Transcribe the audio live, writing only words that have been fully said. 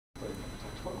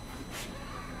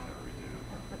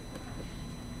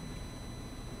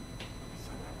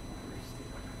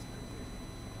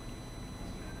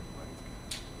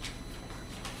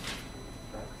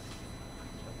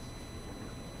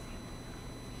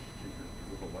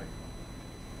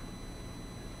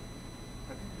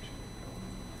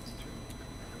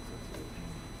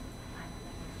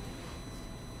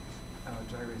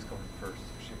Jairee's going first, so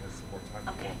she has some more time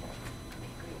to warm up.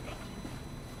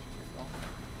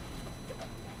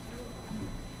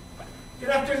 Good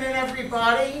afternoon,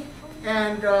 everybody,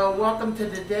 and welcome to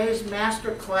today's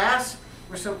master class.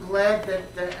 We're so glad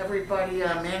that everybody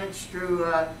managed through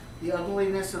the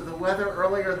ugliness of the weather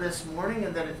earlier this morning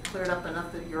and that it cleared up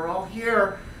enough that you're all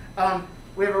here.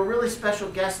 We have a really special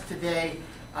guest today.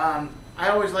 I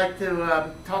always like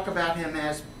to talk about him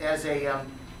as a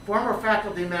former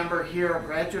faculty member here, a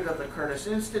graduate of the Curtis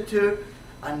Institute,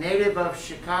 a native of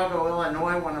Chicago,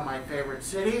 Illinois, one of my favorite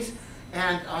cities,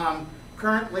 and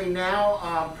currently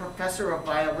now professor of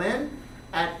violin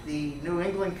at the New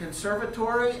England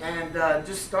Conservatory, and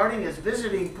just starting as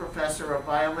visiting professor of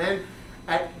violin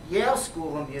at Yale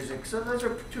School of Music. So those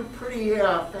are two pretty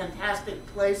fantastic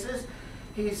places.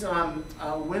 He's a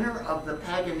winner of the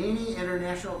Paganini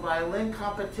International Violin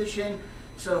Competition,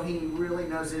 so he really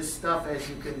knows his stuff, as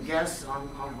you can guess, on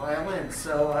violin.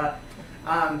 So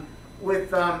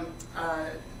with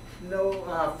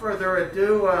no further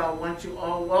ado, I want you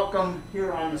all welcome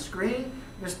here on the screen,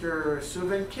 Mr.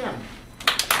 Soovin Kim.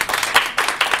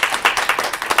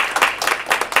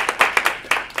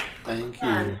 Thank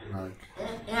you, Mark.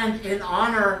 And in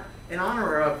honor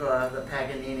of the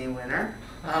Paganini winner,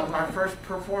 our first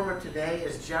performer today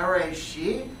is Jairé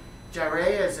Shi.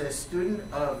 Jairé is a student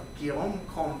of Guillaume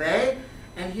Combet,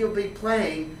 and he'll be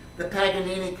playing the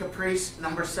Paganini Caprice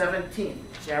number 17.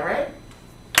 Jairé?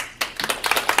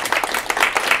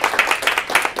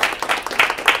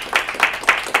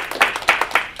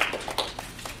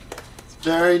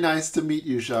 Very nice to meet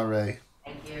you, Jairé.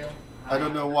 Thank you. I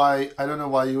don't know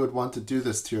why you would want to do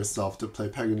this to yourself, to play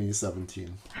Paganini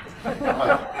 17.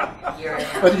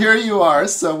 But here you are,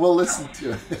 so we'll listen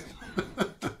to it.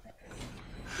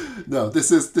 No,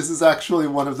 this is actually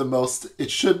one of the most,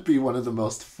 it should be one of the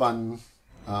most fun,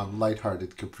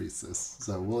 lighthearted caprices,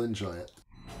 so we'll enjoy it.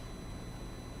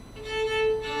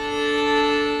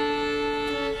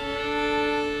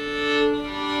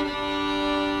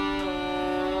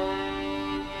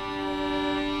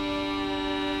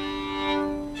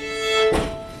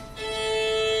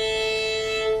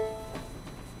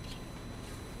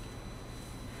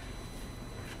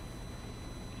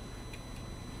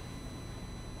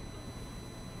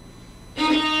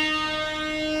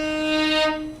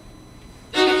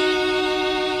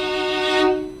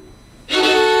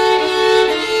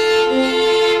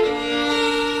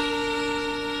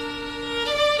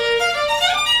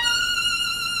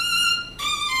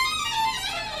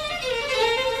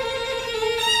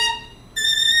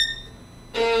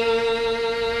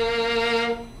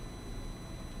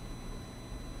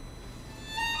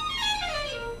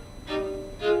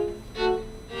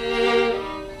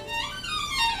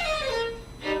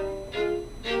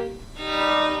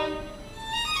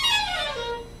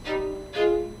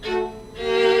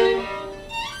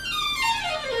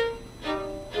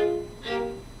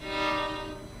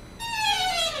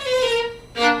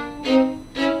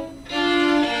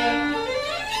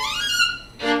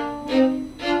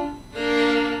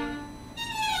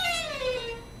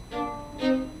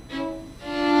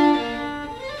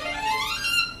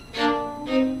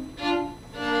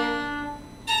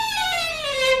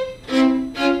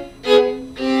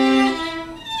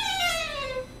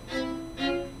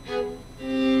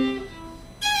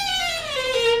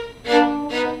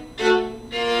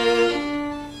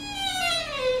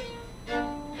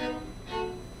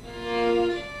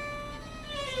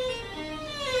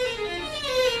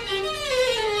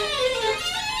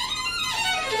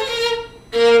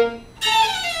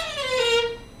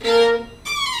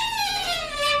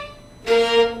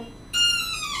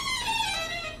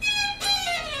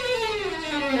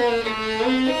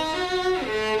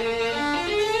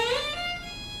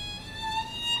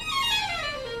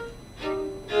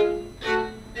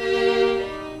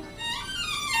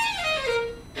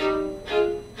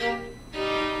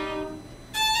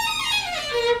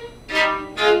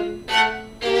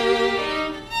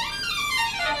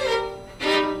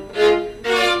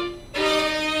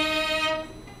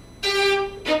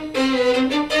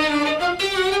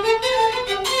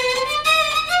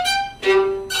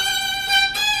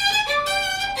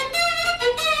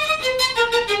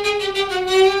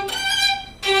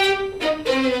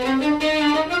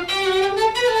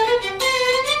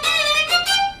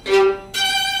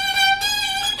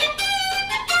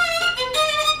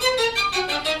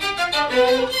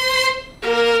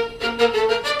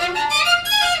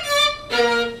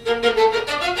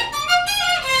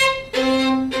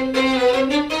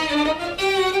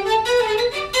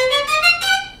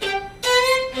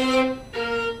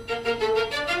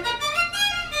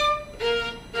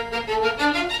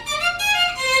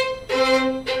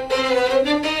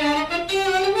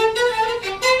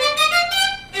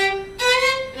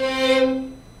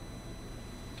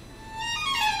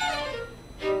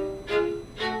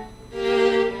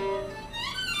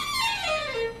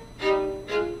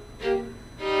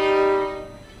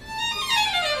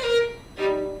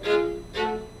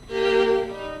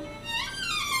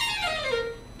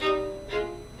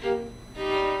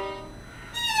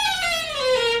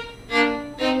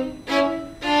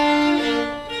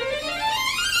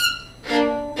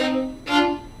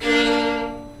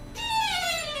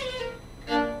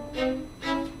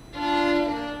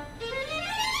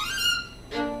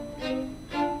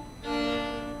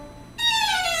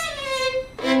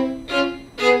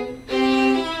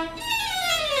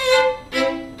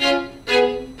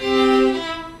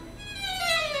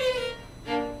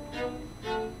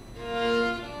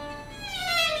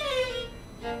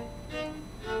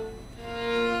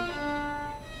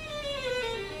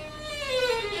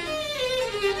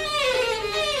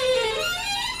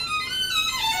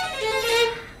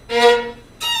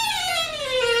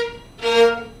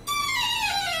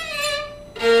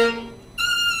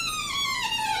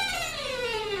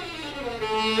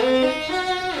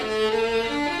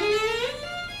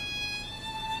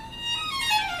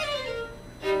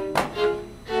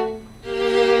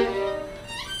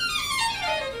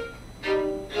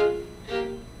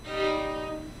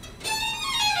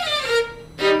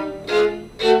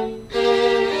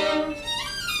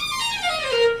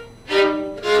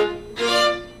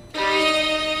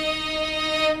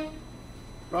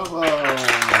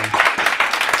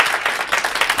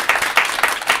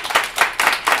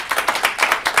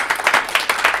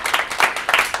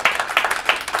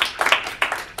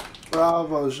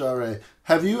 Jarre.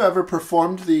 Have you ever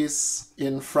performed these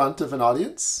in front of an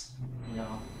audience? Yeah.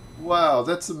 Wow,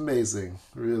 that's amazing,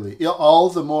 really. Yeah, all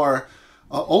the more,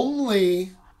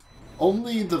 only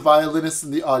the violinists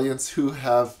in the audience who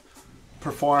have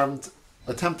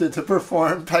attempted to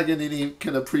perform Paganini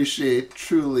can appreciate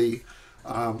truly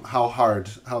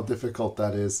how difficult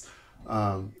that is,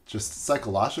 just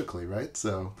psychologically, right?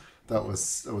 So that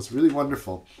was really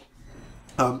wonderful.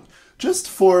 Just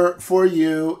for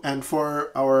you and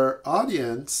for our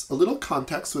audience, a little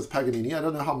context with Paganini. I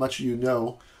don't know how much you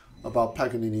know about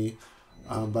Paganini,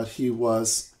 but he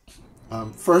was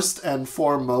first and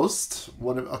foremost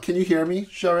one of. Can you hear me,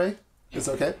 Jarre? It's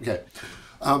okay. Okay.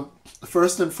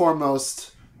 First and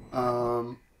foremost,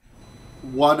 one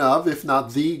of, if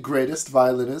not the greatest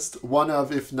violinist, one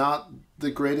of, if not the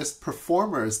greatest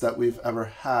performers that we've ever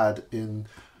had in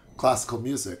classical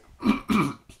music.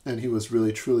 And he was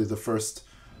really, truly the first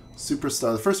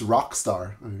superstar, the first rock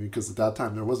star. I mean, because at that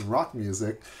time there wasn't rock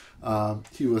music.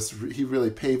 He really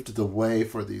paved the way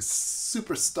for these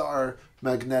superstar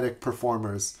magnetic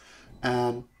performers.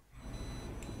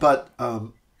 But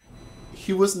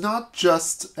he was not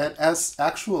just, and as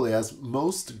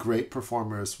most great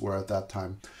performers were at that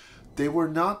time, they were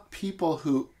not people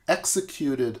who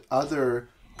executed other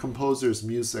composers'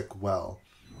 music well.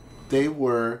 They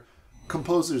were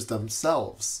composers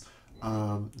themselves.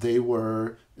 They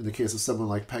were, in the case of someone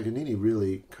like Paganini,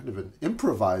 really kind of an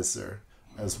improviser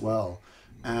as well,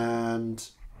 and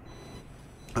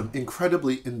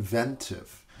incredibly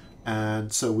inventive.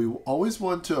 And so we always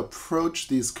want to approach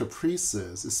these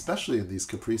caprices, especially in these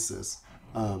caprices,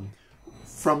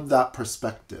 from that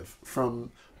perspective,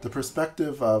 from the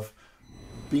perspective of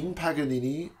being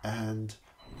Paganini and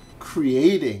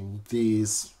creating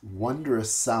these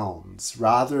wondrous sounds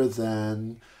rather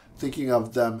than thinking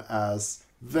of them as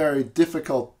very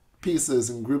difficult pieces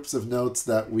and groups of notes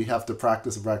that we have to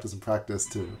practice and practice and practice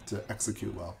to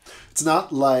execute well. It's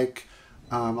not like,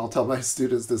 I'll tell my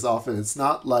students this often, it's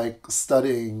not like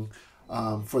studying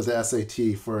for the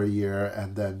SAT for a year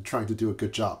and then trying to do a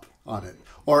good job on it.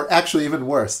 Or actually even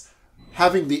worse,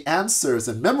 having the answers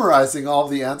and memorizing all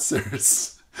the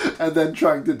answers and then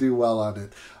trying to do well on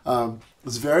it.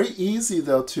 It's very easy,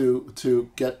 though, to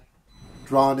get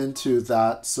drawn into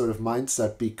that sort of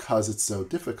mindset because it's so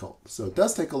difficult. So it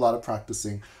does take a lot of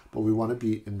practicing, but we want to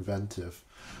be inventive.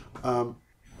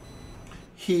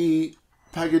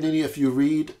 Paganini, if you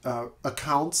read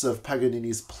accounts of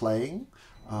Paganini's playing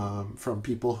from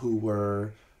people who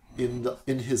were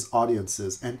in his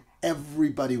audiences, and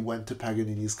everybody went to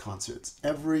Paganini's concerts.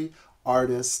 Every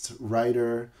artist,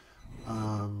 writer,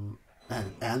 and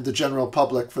the general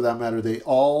public, for that matter, they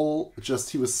all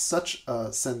he was such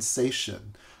a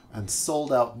sensation and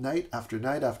sold out night after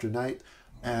night after night,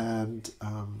 and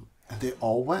they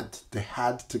all went. They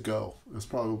had to go. It was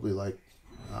probably like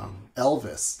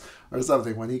Elvis or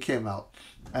something when he came out.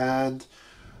 And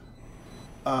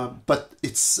but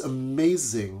it's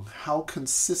amazing how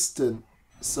consistent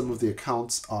some of the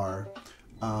accounts are,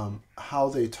 how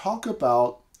they talk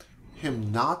about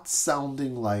him not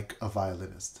sounding like a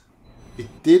violinist.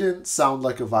 It didn't sound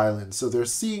like a violin. So they're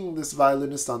seeing this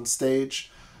violinist on stage,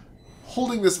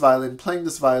 holding this violin, playing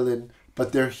this violin,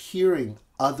 but they're hearing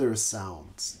other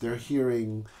sounds. They're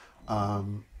hearing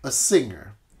a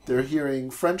singer. They're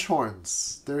hearing French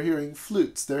horns. They're hearing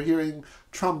flutes. They're hearing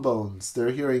trombones.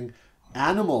 They're hearing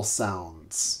animal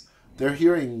sounds. They're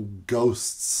hearing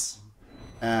ghosts.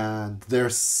 And they're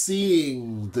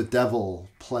seeing the devil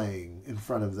playing in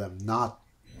front of them, not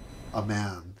a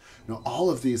man. You know, all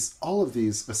of these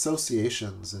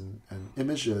associations and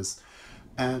images.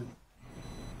 And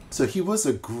so he was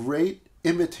a great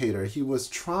imitator. He was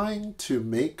trying to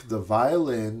make the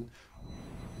violin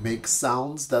make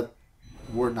sounds that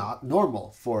were not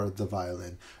normal for the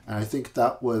violin. And I think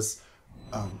that was,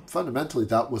 fundamentally,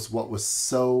 that was what was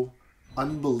so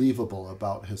unbelievable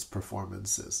about his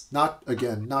performances. Not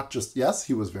just, yes,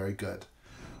 he was very good,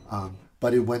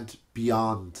 but it went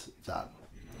beyond that.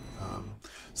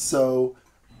 So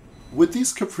with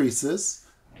these caprices,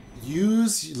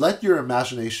 let your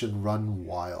imagination run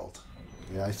wild.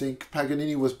 Yeah, I think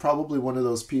Paganini was probably one of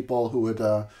those people who would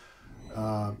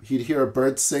he'd hear a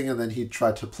bird sing and then he'd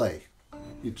try to play.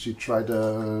 He'd try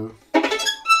to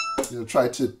try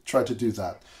to do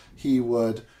that. He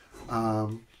would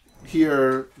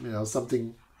hear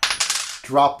something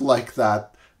drop like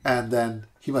that, and then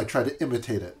he might try to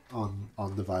imitate it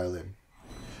on the violin.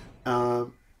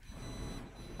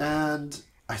 And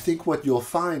I think what you'll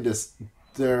find is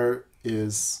there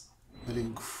is an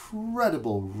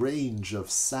incredible range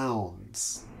of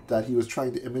sounds that he was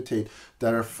trying to imitate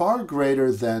that are far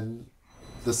greater than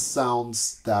the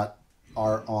sounds that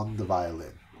are on the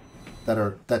violin,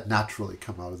 that naturally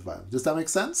come out of the violin. Does that make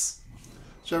sense,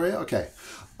 Sherry? Okay.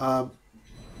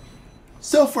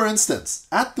 So, for instance,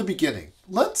 at the beginning,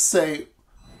 let's say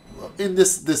in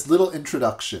this little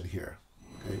introduction here,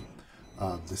 okay,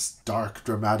 this dark,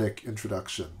 dramatic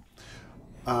introduction,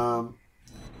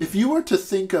 if you were to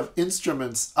think of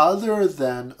instruments other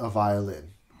than a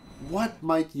violin, what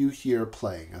might you hear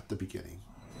playing at the beginning?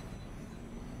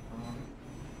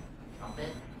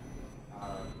 Trumpet,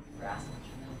 brass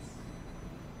instruments.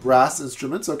 Brass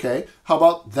instruments, okay. How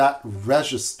about that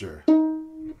register?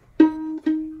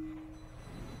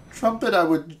 Trumpet I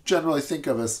would generally think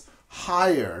of as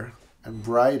higher and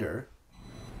brighter.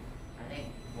 I think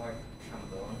more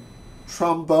trombone.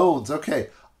 Trombones, okay.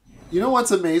 You know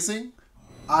what's amazing?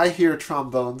 I hear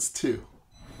trombones too.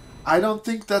 I don't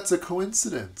think that's a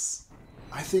coincidence.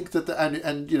 I think that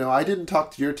and you know, I didn't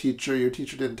talk to your teacher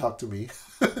didn't talk to me.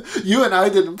 You and I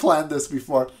didn't plan this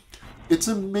before. It's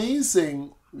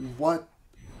amazing what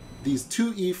these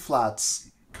two E flats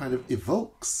kind of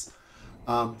evokes.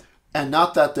 And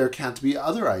not that there can't be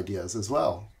other ideas as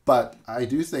well, but I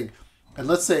do think, and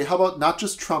let's say, how about not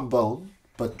just trombone,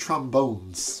 but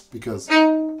trombones, because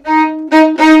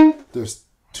there's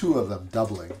two of them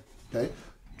doubling, okay?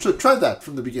 So try that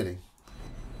from the beginning.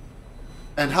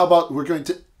 And how about we're going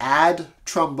to add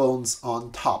trombones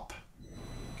on top,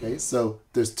 okay? So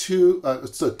there's two,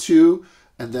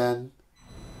 and then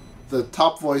the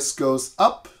top voice goes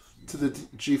up to the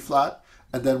G flat,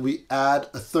 and then we add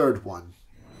a third one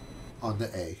on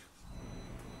the A.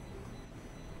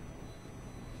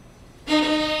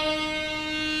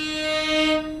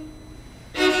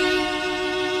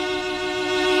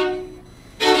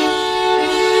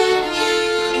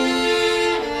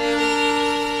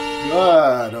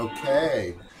 Good,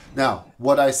 okay. Now,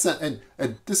 what I sent,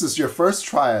 and this is your first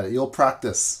try at it. You'll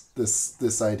practice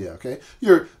this idea, okay?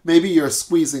 Maybe you're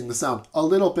squeezing the sound a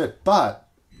little bit, but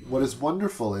what is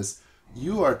wonderful is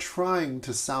you are trying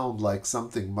to sound like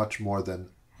something much more than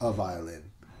a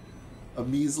violin. A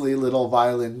measly little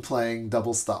violin playing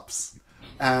double stops.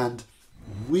 And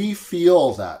we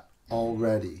feel that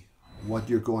already, what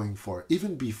you're going for.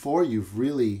 Even before you've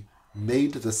really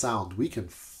made the sound, we can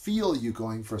feel you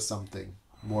going for something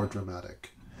more dramatic.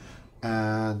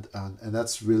 And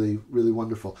that's really, really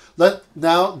wonderful.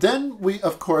 Then we,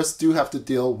 of course, do have to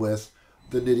deal with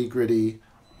the nitty-gritty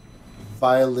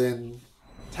violin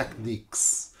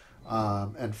techniques,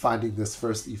 and finding this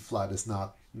first E flat is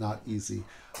not easy.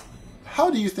 How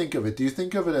do you think of it? Do you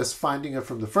think of it as finding it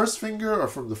from the first finger or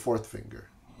from the fourth finger?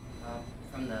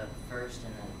 From the first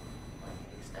and then like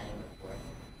extending the fourth.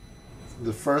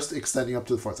 The first extending up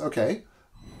to the fourth. Okay.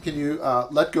 Can you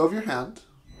let go of your hand?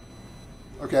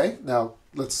 Okay. Now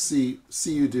let's see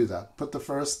you do that. Put the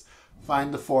first,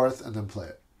 find the fourth, and then play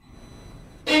it.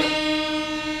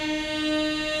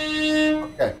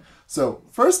 Okay. So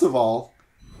first of all,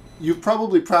 you've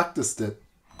probably practiced it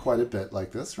quite a bit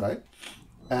like this, right?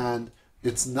 And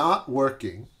it's not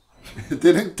working. It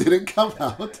didn't come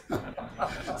out.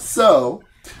 So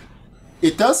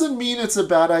it doesn't mean it's a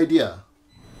bad idea,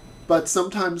 but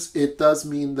sometimes it does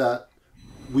mean that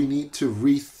we need to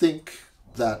rethink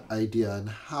that idea and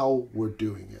how we're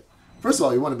doing it. First of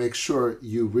all, you want to make sure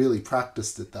you really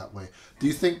practiced it that way.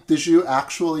 Did you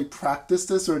actually practice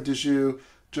this, or did you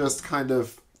just kind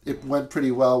of, it went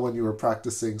pretty well when you were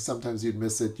practicing? Sometimes you'd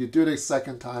miss it. You'd do it a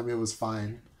second time, it was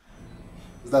fine.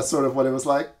 Is that sort of what it was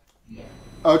like? Yeah.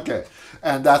 Okay.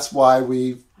 And that's why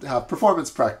we have performance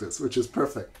practice, which is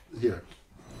perfect here.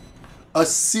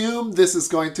 Assume this is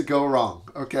going to go wrong,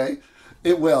 okay?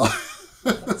 It will.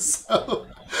 So,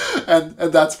 and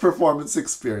that's performance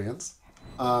experience.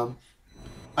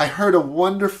 I heard a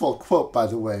wonderful quote, by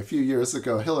the way, a few years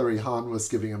ago. Hilary Hahn was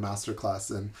giving a master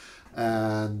class,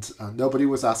 and nobody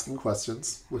was asking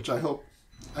questions, which I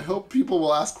hope people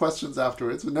will ask questions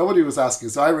afterwards, but nobody was asking.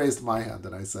 So I raised my hand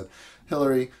and I said,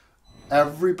 Hilary,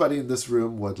 everybody in this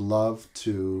room would love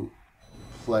to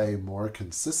play more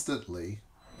consistently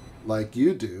like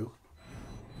you do.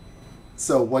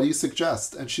 So what do you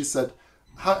suggest? And she said,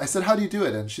 I said, how do you do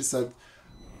it? And she said,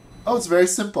 oh, it's very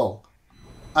simple.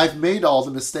 I've made all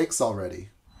the mistakes already.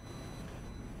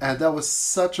 And that was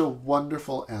such a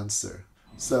wonderful answer.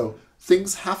 So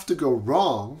things have to go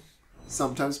wrong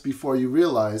sometimes before you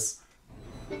realize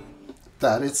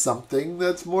that it's something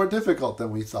that's more difficult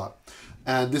than we thought.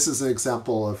 And this is an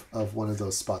example of one of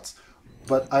those spots.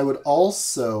 But I would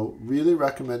also really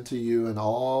recommend to you and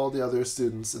all the other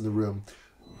students in the room,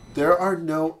 there are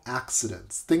no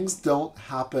accidents. Things don't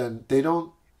happen. They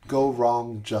don't go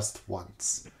wrong just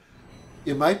once.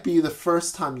 it might be the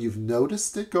first time you've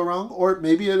noticed it go wrong, or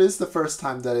maybe it is the first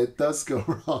time that it does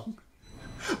go wrong.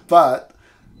 But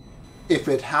if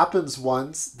it happens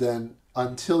once, then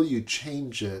until you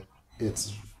change it,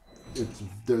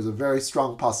 there's a very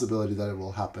strong possibility that it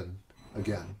will happen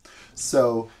again.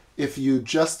 So if you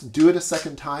just do it a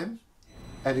second time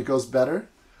and it goes better,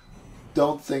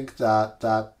 don't think that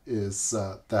that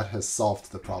has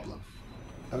solved the problem.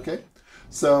 Okay?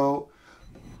 So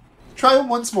try it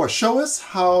once more. Show us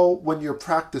how, when you're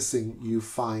practicing, you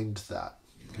find that.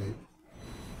 Okay?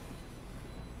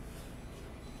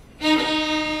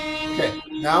 Okay,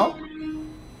 now,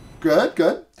 good,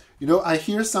 good. You know, I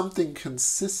hear something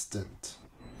consistent,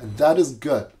 and that is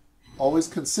good. Always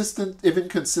consistent, even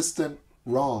consistent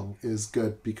wrong is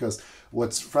good, because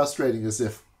what's frustrating is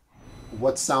if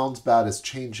what sounds bad is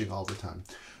changing all the time.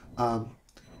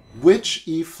 Which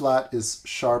E flat is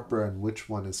sharper and which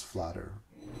one is flatter?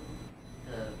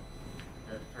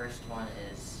 The first one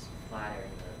is flatter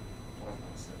and the fourth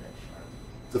one's a bit sharp.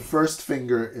 The first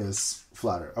finger is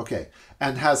flatter. Okay.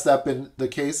 And has that been the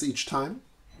case each time?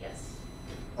 Yes.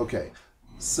 Okay.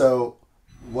 So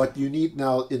what you need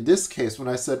now in this case, when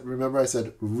I said, remember I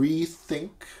said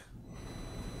rethink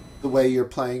the way you're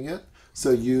playing it.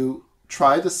 So you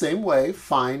try the same way,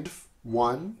 find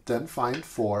 1, then find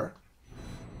 4.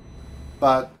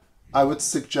 But I would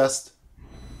suggest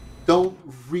don't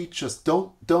reach us.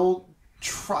 Don't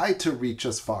try to reach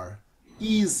as far.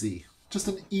 Easy. Just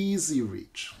an easy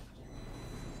reach.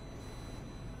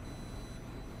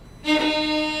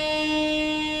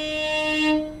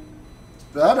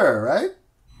 Better, right?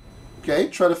 Okay,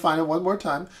 try to find it one more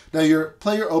time. Now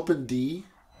play your open D.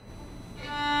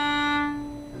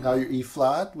 And now your E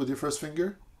flat with your first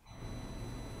finger.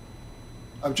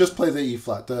 Just play the E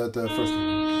flat, the first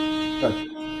finger. Good.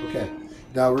 Okay.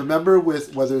 Now remember,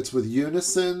 whether it's with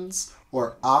unisons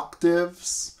or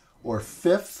octaves or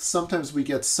fifths, sometimes we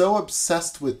get so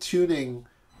obsessed with tuning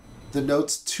the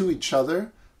notes to each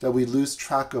other that we lose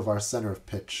track of our center of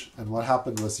pitch. And what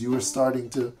happened was you were starting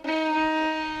to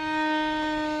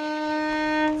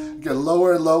get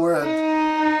lower and lower,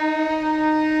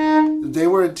 and they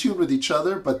were in tune with each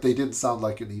other, but they didn't sound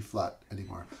like an E flat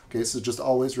anymore. Okay, so just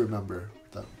always remember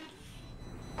that.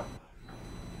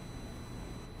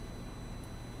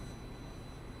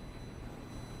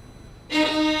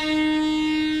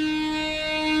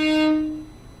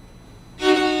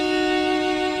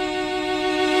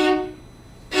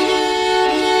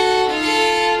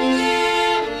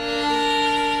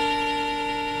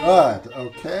 Good.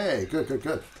 Okay. Good. Good.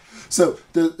 Good. So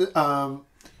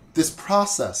this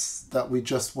process that we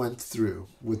just went through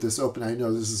with this open, I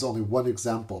know this is only one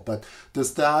example, but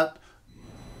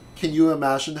can you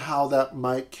imagine how that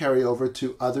might carry over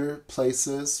to other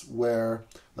places where,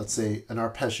 let's say, an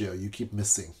arpeggio you keep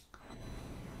missing,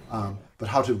 but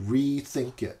how to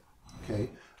rethink it, okay?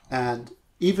 And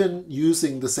even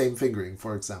using the same fingering,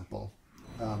 for example.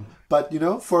 But, you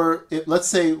know, let's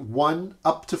say 1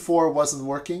 up to 4 wasn't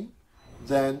working,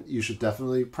 then you should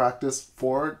definitely practice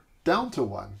 4 down to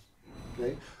 1.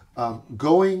 Okay,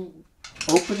 opening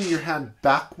your hand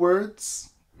backwards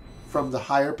from the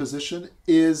higher position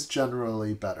is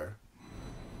generally better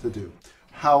to do.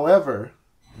 However,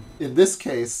 in this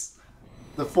case,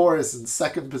 the 4 is in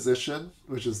second position,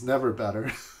 which is never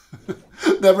better.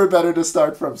 Never better to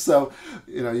start from. So,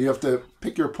 you know, you have to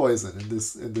pick your poison in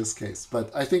this case.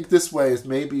 But I think this way is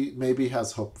maybe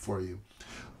has hope for you.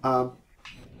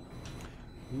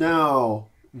 Now,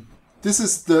 this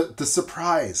is the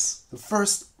surprise. The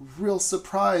first real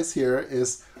surprise here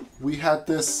is we had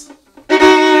this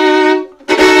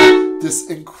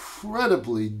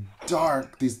incredibly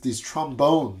dark, these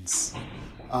trombones,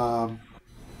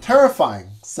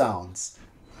 terrifying sounds.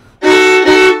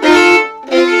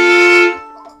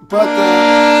 But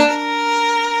the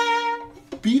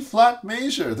B flat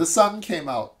major, the sun came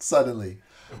out suddenly.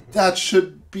 That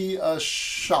should be a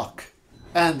shock.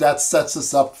 And that sets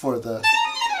us up for the...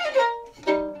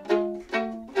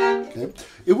 Okay.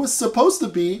 It was supposed to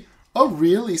be a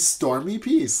really stormy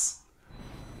piece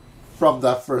from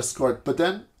that first chord, but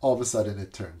then all of a sudden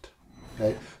it turned.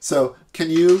 Okay. So can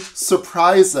you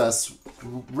surprise us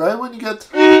right when you get...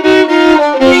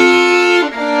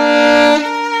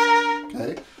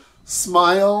 Okay.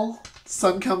 Smile,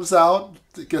 sun comes out,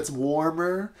 it gets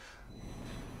warmer.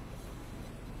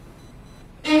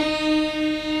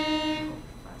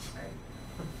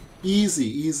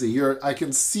 Easy. I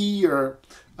can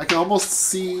almost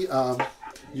see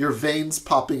your veins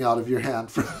popping out of your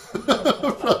hand from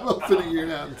opening your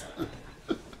hand.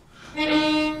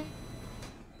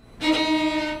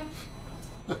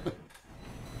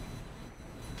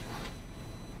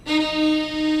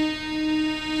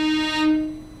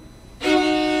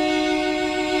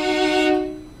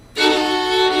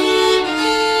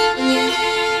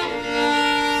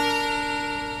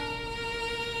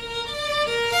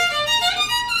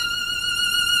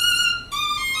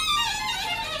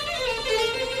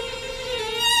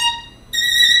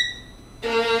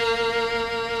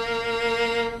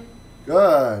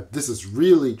 Good. This is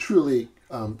really, truly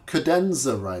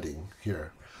cadenza writing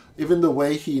here. Even the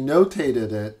way he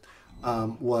notated it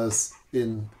was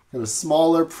in kind of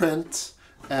smaller print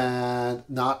and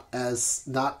not as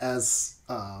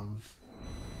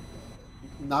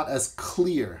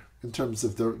clear in terms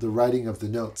of the writing of the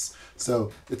notes.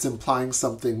 So it's implying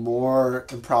something more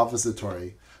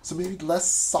improvisatory. So maybe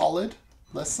less solid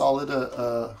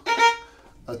a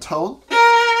tone.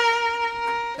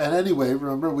 And anyway,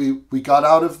 remember we got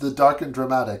out of the dark and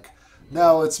dramatic.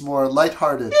 Now it's more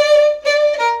lighthearted,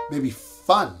 maybe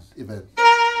fun even.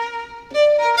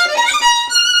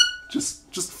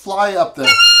 Just fly up there.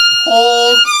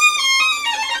 Hold.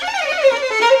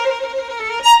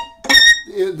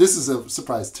 This is a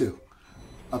surprise too,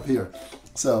 up here.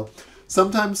 So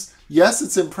sometimes, yes,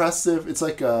 it's impressive. It's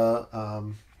like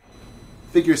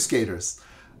figure skaters.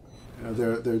 You know,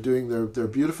 they're doing their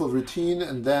beautiful routine,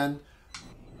 and then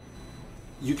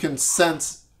you can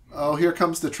sense, oh, here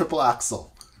comes the triple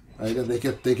axel, right? And they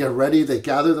get ready, they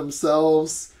gather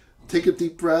themselves, take a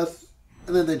deep breath,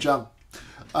 and then they jump.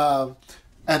 And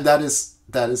that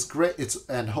is great.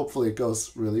 And hopefully it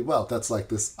goes really well. That's like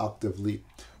this octave leap.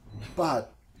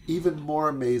 But even more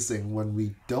amazing when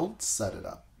we don't set it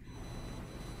up,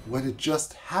 when it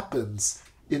just happens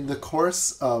in the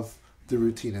course of the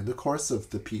routine, in the course of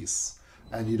the piece,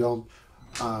 and you don't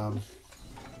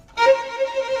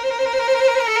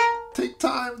take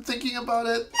time thinking about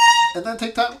it, and then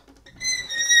take time.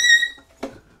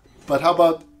 But how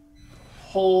about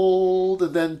hold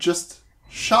and then just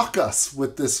shock us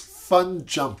with this fun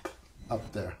jump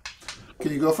up there?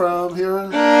 Can you go from here?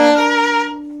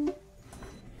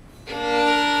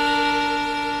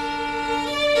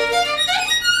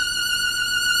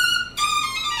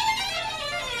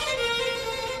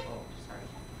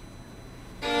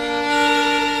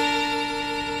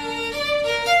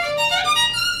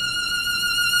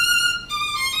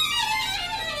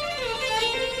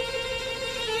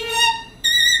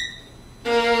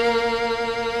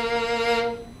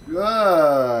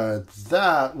 Good.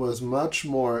 That was much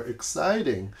more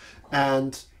exciting.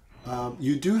 And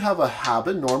you do have a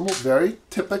habit, normal, very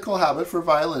typical habit for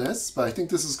violinists, but I think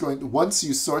this is going, once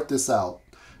you sort this out,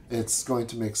 it's going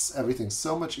to make everything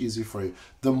so much easier for you.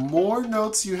 The more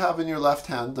notes you have in your left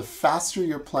hand, the faster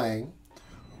you're playing,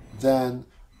 then,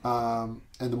 and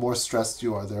the more stressed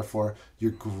you are. Therefore,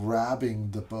 you're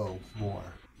grabbing the bow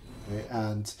more. Okay?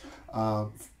 And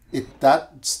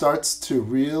that starts to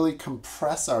really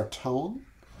compress our tone,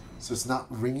 so it's not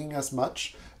ringing as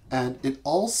much. And it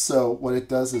also, what it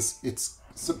does is,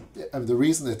 the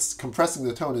reason it's compressing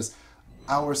the tone is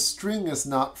our string is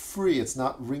not free, it's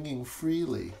not ringing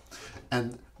freely.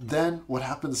 And then what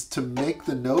happens to make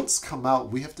the notes come out,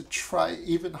 we have to try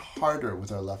even harder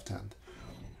with our left hand.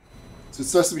 So it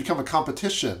starts to become a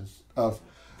competition of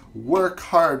work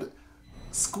hard,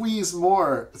 squeeze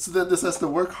more, so then this has to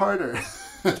work harder.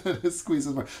 It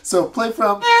squeezes more. So play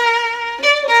from,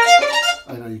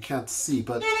 I know you can't see,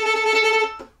 but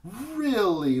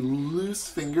really loose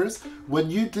fingers. When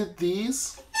you did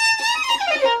these,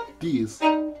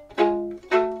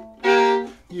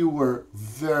 you were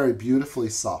very beautifully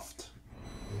soft.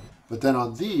 But then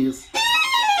on these,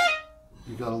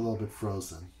 you got a little bit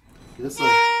frozen. Okay, so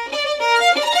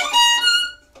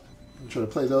I'm trying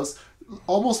to play those,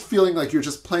 almost feeling like you're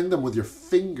just playing them with your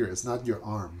fingers, not your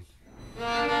arm.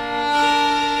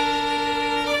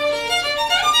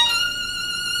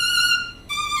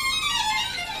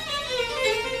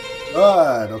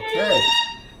 Good, okay.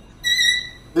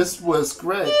 This was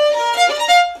great.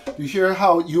 You hear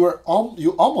how you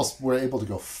almost were able to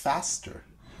go faster.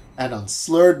 And on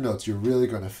slurred notes, you're really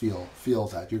going to feel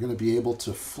that. You're going to be able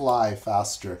to fly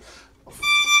faster.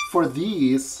 For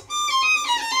these,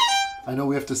 I know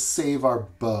we have to save our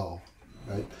bow,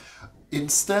 right?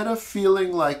 Instead of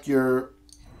feeling like you're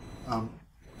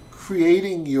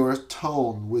creating your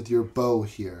tone with your bow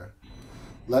here,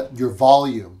 your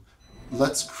volume,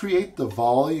 let's create the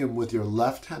volume with your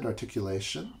left hand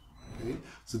articulation. Okay?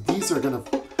 So these are going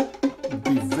to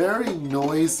be very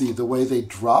noisy the way they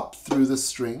drop through the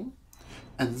string.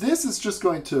 And this is just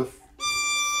going to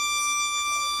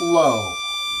flow.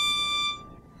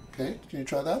 Okay, can you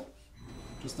try that?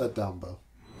 Just that down bow.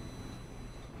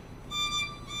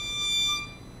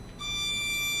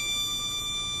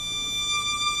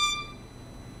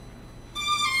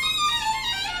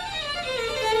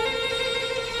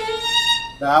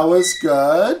 That was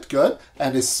good, good.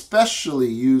 And especially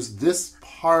use this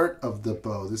part of the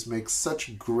bow. This makes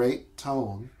such great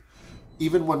tone,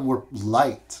 even when we're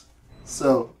light.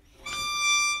 So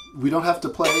we don't have to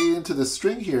play into the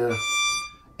string here,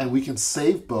 and we can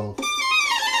save bow.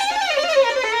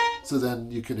 So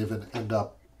then you can even end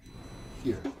up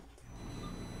here.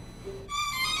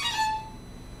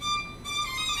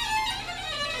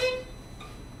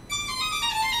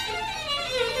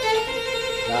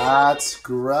 That's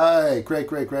great.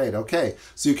 Great. Okay,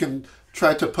 so you can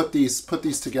try to put these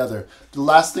together. The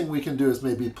last thing we can do is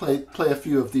maybe play a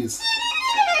few of these.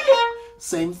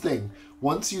 Same thing.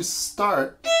 Once you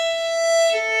start,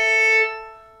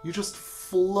 you just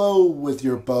flow with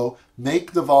your bow.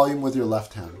 Make the volume with your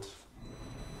left hand.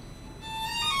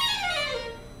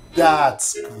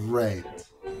 That's great.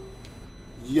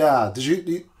 Yeah,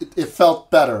 it felt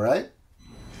better, right?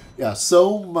 Yeah,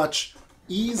 so much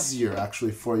easier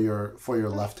actually for your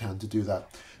left hand to do that.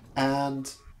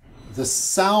 And the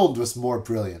sound was more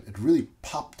brilliant. It really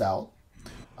popped out,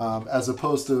 as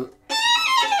opposed to,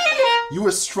 you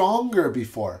were stronger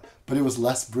before, but it was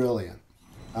less brilliant.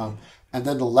 And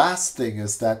then the last thing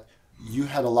is that you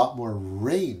had a lot more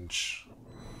range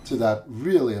to that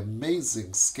really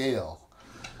amazing scale.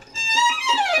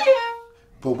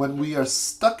 But when we are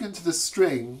stuck into the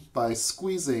string by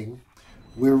squeezing,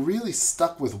 we're really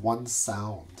stuck with one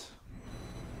sound.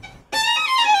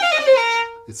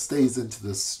 It stays into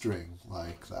the string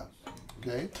like that.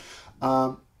 Okay?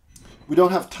 We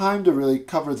don't have time to really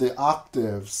cover the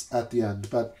octaves at the end,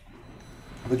 but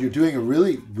you're doing a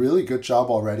really good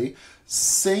job already.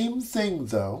 Same thing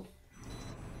though,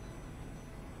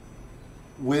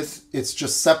 with it's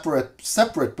just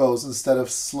separate bows instead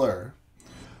of slur.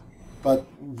 But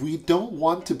we don't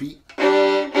want to be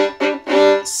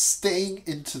staying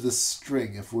into the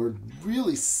string. If we're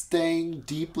really staying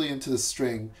deeply into the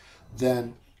string,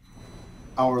 then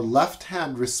our left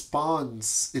hand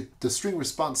responds, the string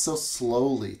responds so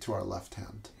slowly to our left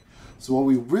hand. So what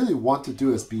we really want to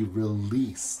do is be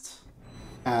released.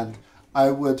 And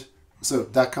so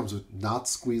that comes with not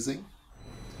squeezing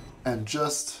and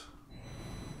just,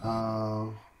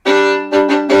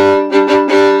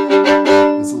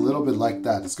 it's a little bit like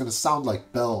that. It's going to sound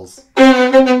like bells.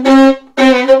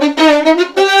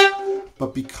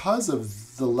 But because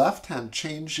of the left hand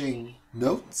changing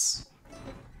notes,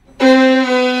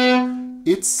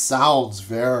 it sounds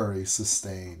very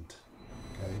sustained.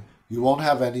 Okay? You won't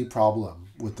have any problem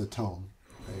with the tone.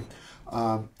 Okay?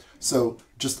 So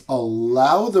just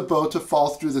allow the bow to fall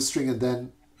through the string and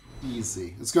then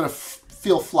easy. It's going to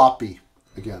feel floppy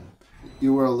again.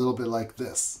 You were a little bit like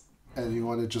this. And you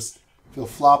want to just feel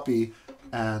floppy,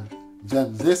 and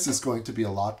then this is going to be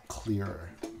a lot clearer.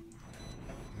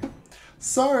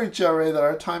 Sorry, Jerry, that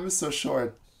our time is so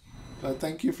short, but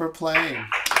thank you for playing.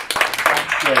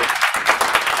 That's great.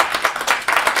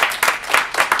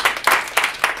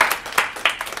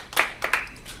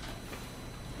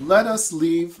 Let us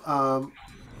leave,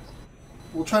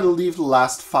 we'll try to leave the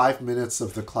last 5 minutes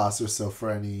of the class or so for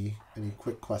any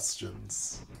quick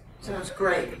questions. Sounds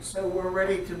great. So we're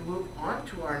ready to move on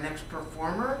to our next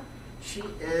performer. She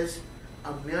is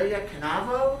Amelia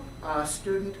Canavo, a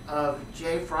student of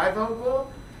Jay Freivogel,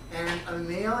 and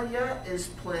Amelia is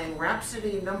playing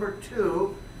Rhapsody No.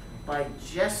 2 by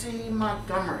Jesse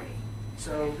Montgomery.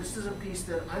 So this is a piece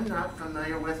that I'm not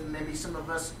familiar with, and maybe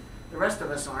the rest of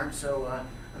us aren't. So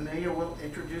Amelia will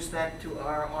introduce that to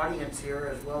our audience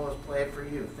here as well as play it for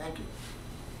you. Thank you.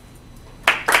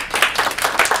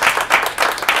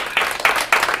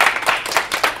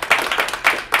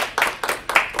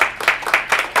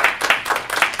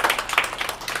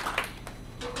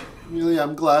 Really,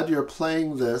 I'm glad you're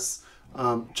playing this.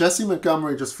 Jesse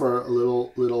Montgomery, just for a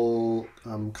little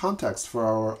context for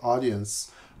our audience.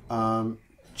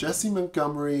 Jesse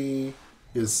Montgomery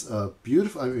is a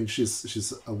beautiful,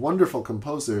 she's a wonderful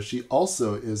composer. She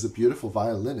also is a beautiful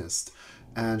violinist.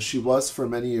 And she was for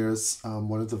many years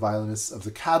one of the violinists of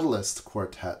the Catalyst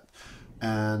Quartet.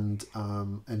 And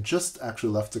just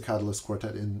actually left the Catalyst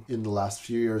Quartet in the last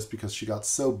few years because she got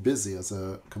so busy as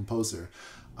a composer.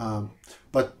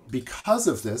 But because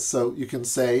of this, so you can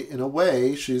say, in a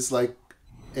way, she's like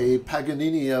a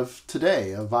Paganini of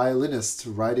today, a violinist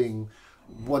writing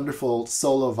wonderful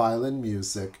solo violin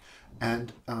music.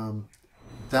 And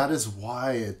that is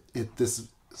why this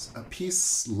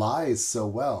piece lies so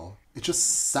well. It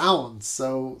just sounds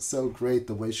so great,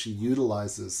 the way she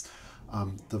utilizes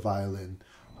the violin.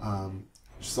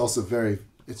 She's also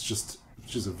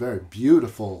she's a very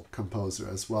beautiful composer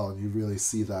as well, and you really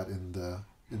see that in the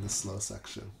slow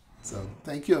section. So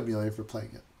thank you, Amelia, for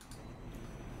playing it.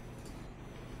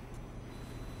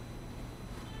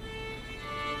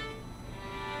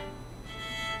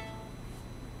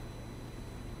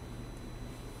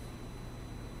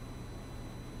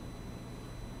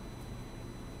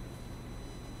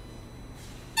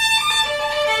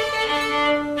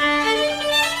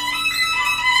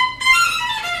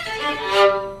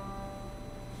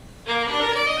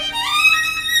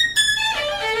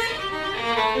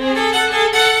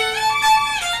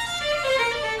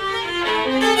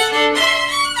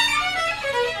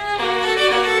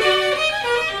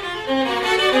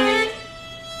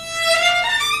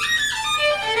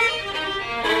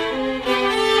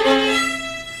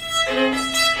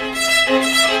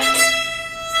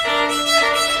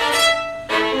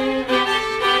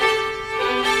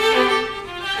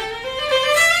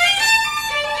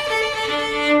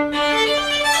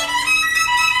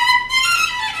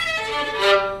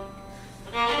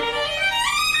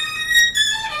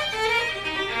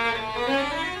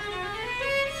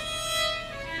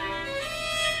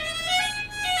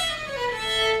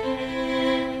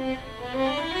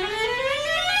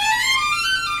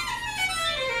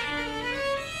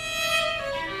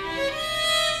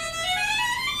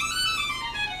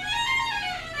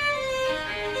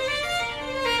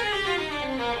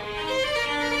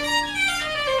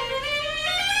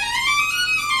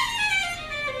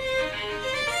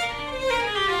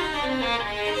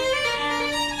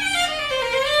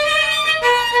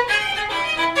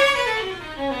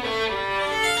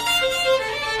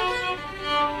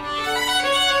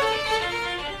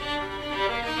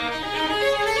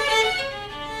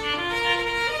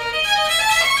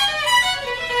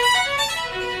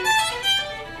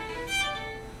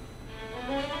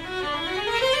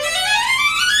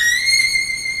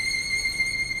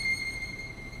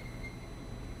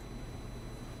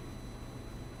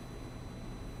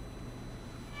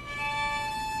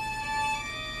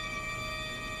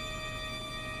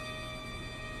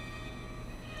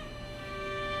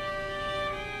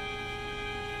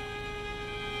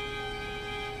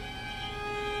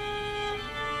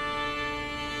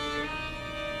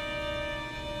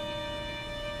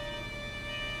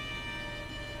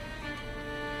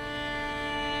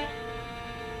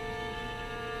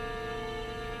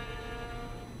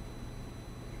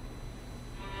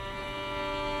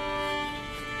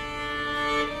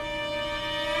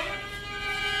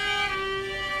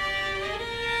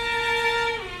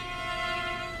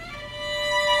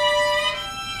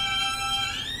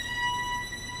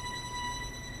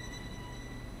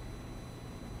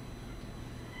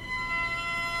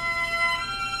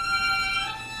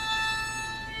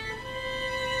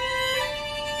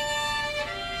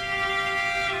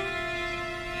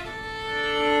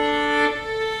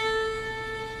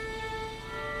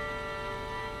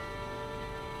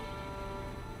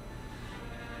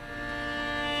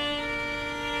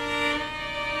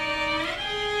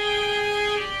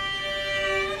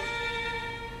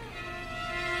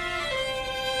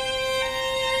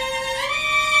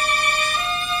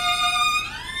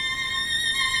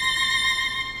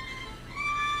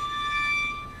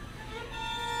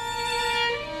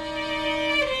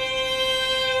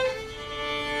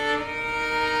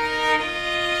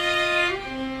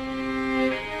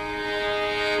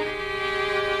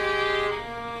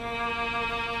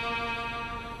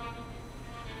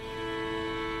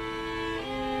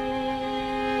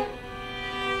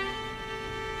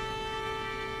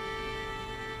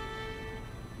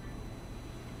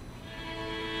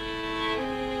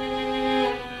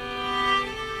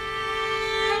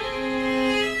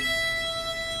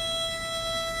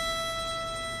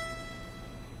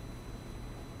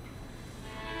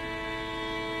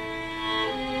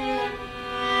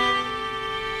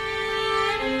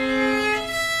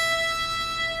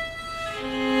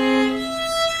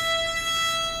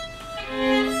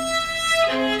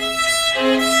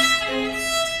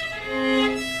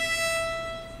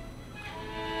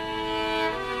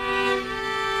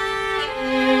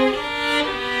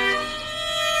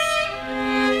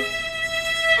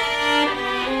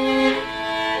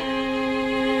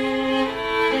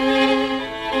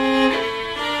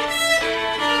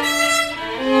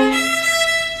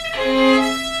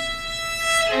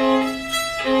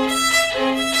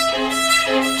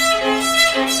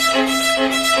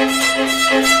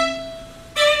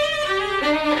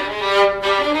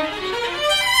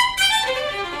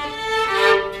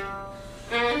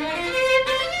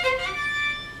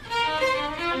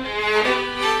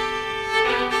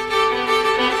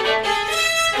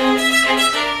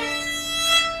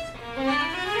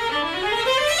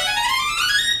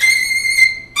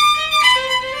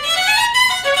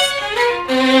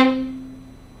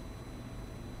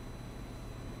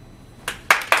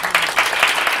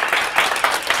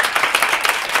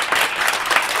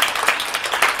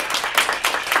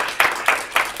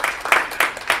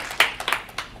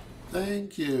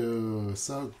 you.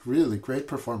 So really great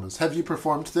performance. Have you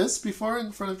performed this before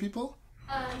in front of people?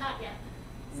 Not yet.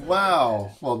 So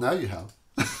Wow. Well, now you have.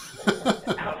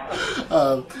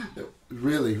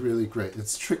 Really, really great.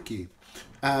 It's tricky,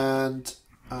 and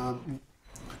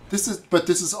this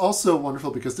is also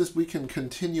wonderful because we can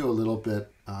continue a little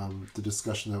bit the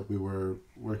discussion that we were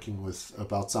working with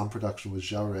about sound production with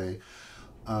Xiaorui.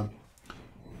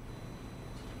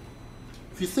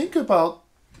 If you think about,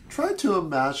 try to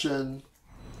imagine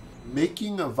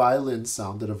making a violin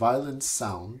sound, that a violin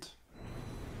sound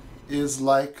is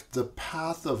like the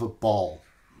path of a ball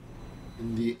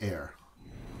in the air.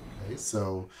 Okay,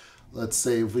 so let's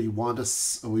say we want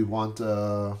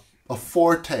a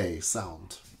forte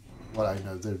sound. Well, I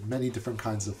know there are many different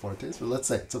kinds of fortes, but let's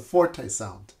say it's a forte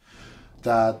sound.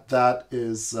 That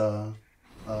is a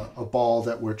ball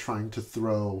that we're trying to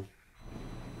throw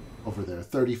over there,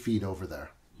 30 feet over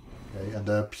there. Okay, and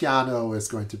the piano is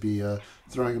going to be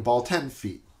throwing a ball 10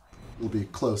 feet. It'll be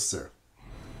closer.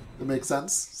 That makes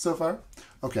sense so far?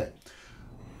 Okay.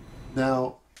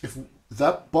 Now, if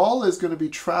that ball is going to be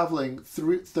traveling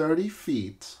through 30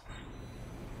 feet,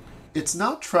 it's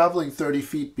not traveling 30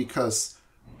 feet because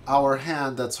our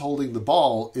hand that's holding the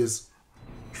ball is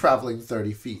traveling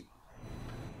 30 feet.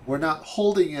 We're not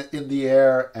holding it in the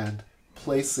air and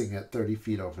placing it 30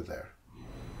 feet over there.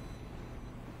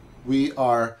 We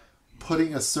are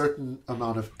putting a certain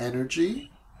amount of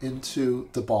energy into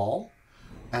the ball,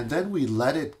 and then we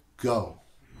let it go,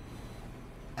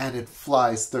 and it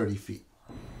flies 30 feet.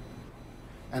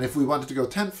 And if we wanted to go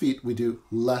 10 feet, we do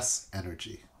less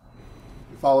energy.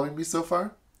 You following me so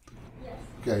far? yes.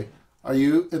 Okay. Are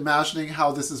you imagining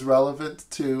how this is relevant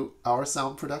to our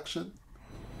sound production?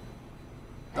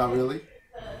 Not really?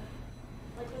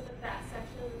 Like with the fast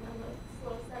section and the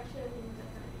slow section and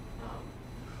different.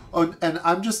 Oh, and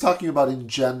I'm just talking about in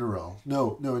general.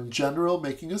 No, in general,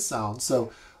 making a sound.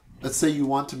 So let's say you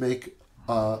want to make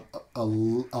a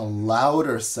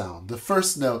louder sound. The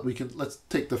first note, let's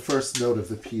take the first note of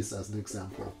the piece as an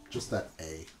example. Just that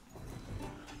A.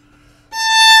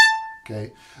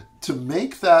 Okay. To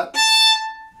make that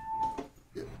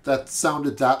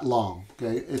sounded that long.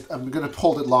 Okay. I'm going to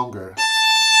hold it longer.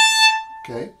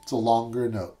 Okay. It's a longer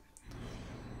note.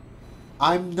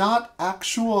 I'm not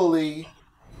actually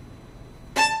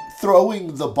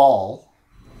throwing the ball.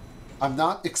 I'm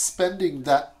not expending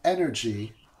that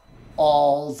energy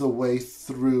all the way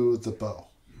through the bow.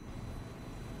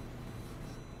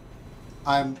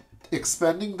 I'm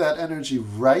expending that energy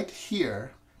right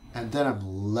here, and then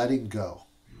I'm letting go.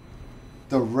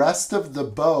 The rest of the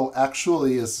bow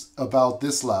actually is about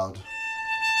this loud.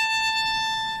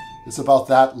 It's about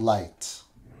that light.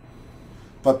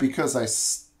 But because I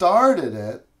started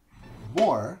it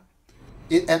more,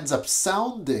 it ends up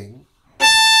sounding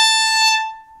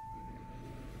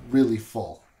really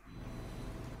full.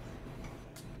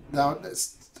 Now,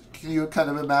 can you kind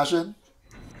of imagine?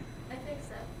 I think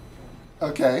so.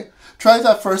 Okay. Try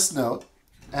that first note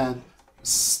and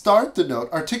start the note,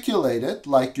 articulate it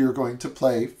like you're going to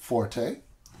play forte,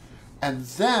 and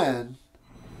then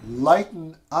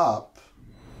lighten up,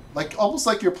 like almost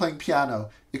like you're playing piano,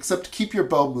 except keep your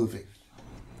bow moving.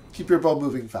 Keep your bow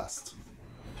moving fast.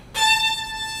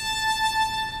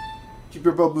 Keep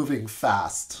your bow moving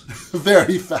fast.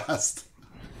 Very fast.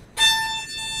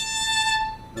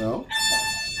 No?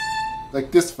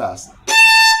 Like this fast.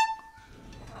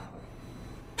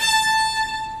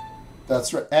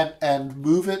 That's right. And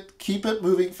move it, keep it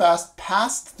moving fast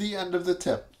past the end of the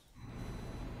tip.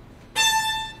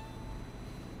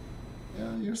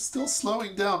 Yeah, you're still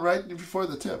slowing down right before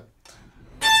the tip.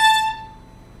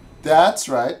 That's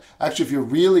right. Actually, if you're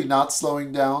really not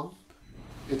slowing down,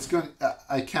 it's going to,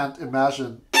 I can't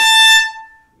imagine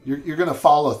you're going to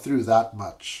follow through that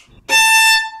much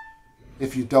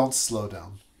if you don't slow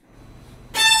down.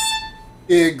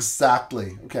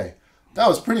 Exactly. Okay. That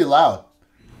was pretty loud.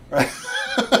 Right?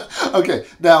 Okay.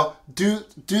 Now do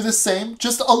the same,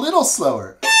 just a little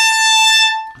slower.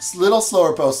 Just a little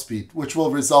slower bow speed, which will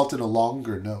result in a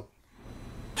longer note.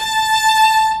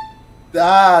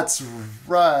 That's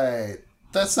right.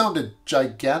 That sounded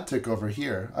gigantic over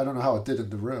here. I don't know how it did in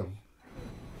the room.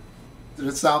 Did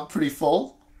it sound pretty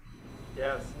full?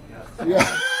 Yes.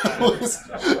 Yeah.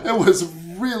 It was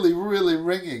really, really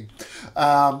ringing.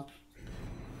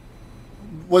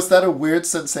 Was that a weird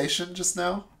sensation just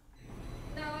now?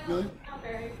 No, Really? not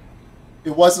very.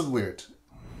 It wasn't weird.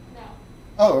 No.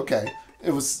 Oh, okay.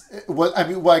 It was. What I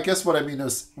mean. Well, I guess what I mean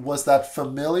is, was that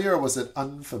familiar or was it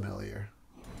unfamiliar?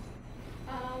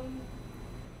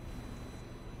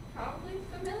 Probably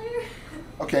familiar.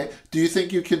 Okay, do you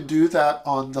think you can do that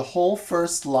on the whole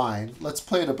first line? Let's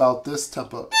play it about this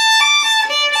tempo.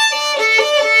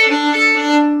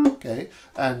 Okay,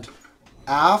 and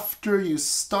after you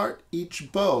start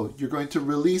each bow, you're going to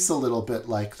release a little bit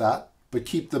like that, but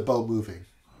keep the bow moving.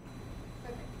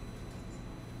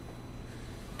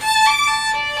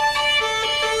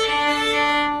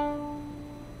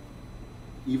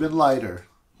 Even lighter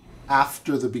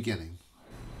after the beginning.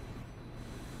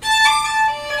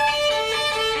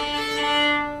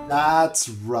 That's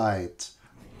right.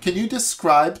 Can you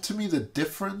describe to me the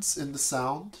difference in the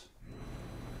sound?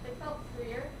 It felt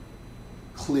freer.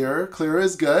 Clearer. Clearer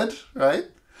is good, right?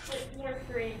 Like more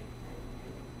free.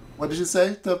 What did you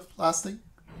say, the last thing?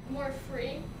 More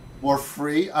free. More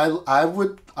free. I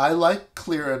like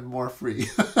clear and more free.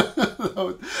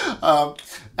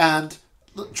 And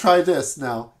try this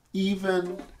now.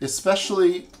 Even,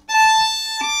 especially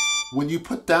when you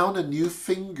put down a new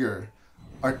finger,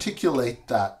 articulate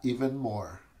that even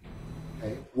more.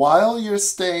 Okay? While you're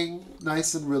staying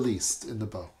nice and released in the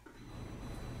bow.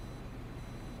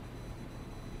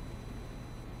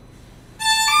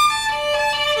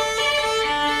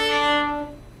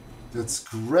 That's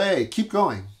great. Keep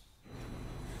going.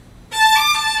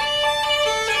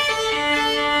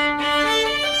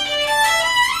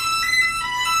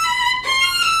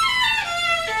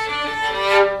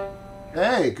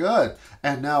 Okay, good.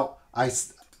 And now I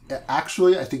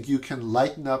think you can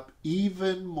lighten up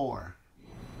even more.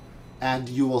 And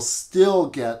you will still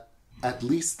get at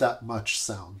least that much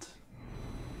sound.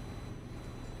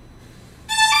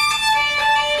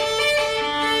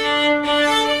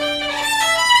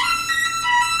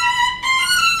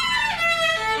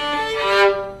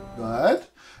 Good.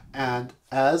 And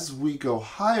as we go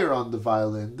higher on the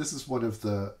violin, this is one of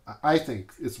the, I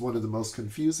think it's one of the most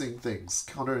confusing things,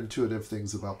 counterintuitive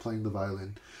things about playing the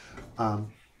violin.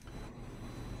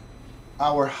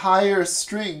 Our higher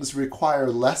strings require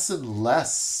less and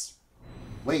less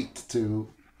weight to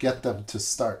get them to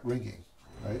start ringing,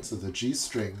 right? So the G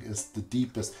string is the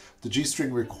deepest. The G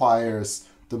string requires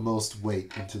the most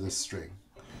weight into the string.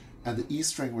 And the E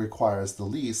string requires the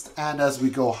least. And as we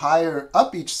go higher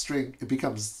up each string, it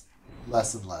becomes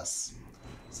less and less.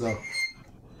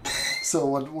 So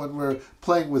when we're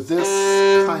playing with this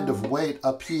kind of weight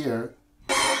up here,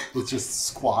 it just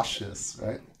squashes,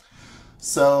 right?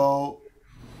 So,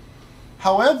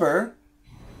 however,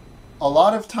 a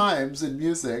lot of times in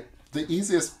music, the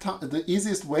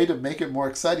easiest way to make it more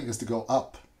exciting is to go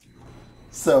up.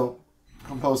 So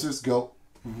composers go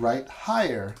right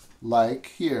higher, like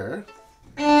here.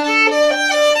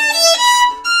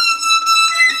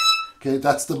 Okay,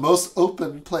 that's the most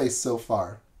open place so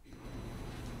far.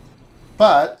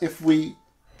 But if we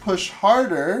push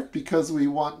harder because we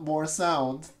want more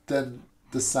sound, then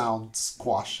the sound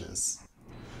squashes.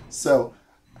 So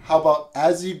how about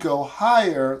as you go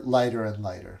higher, lighter and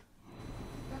lighter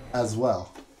as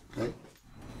well, okay?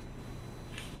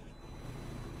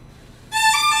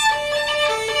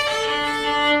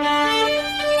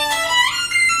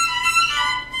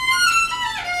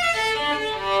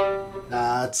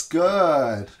 That's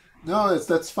good. No,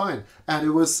 that's fine. And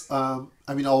it was,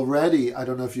 already, I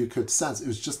don't know if you could sense, it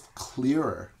was just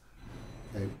clearer,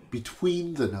 okay,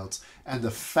 between the notes. And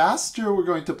the faster we're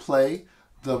going to play,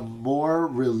 the more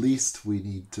released we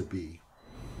need to be.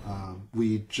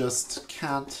 We just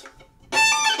can't.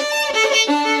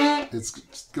 It's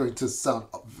going to sound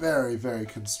very, very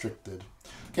constricted.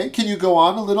 Okay, can you go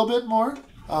on a little bit more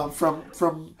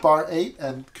from bar 8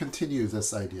 and continue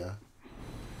this idea?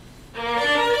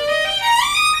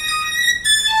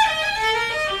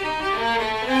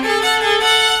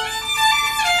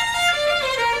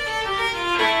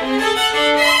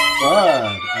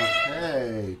 Good.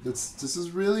 Okay. This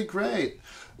is really great.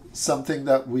 Something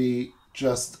that we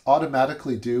just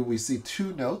automatically do. We see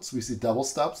two notes, we see double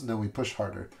stops, and then we push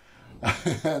harder.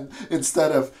 And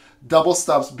instead of double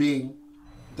stops being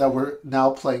that we're now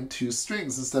playing two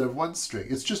strings instead of one string,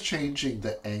 it's just changing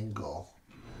the angle.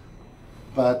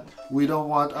 But we don't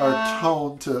want our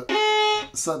tone to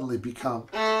suddenly become.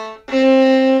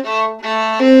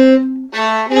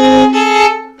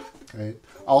 Okay.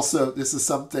 Also, this is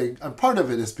something, and part of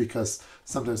it is because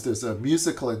sometimes there's a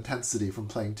musical intensity from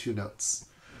playing two notes.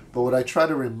 But what I try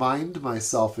to remind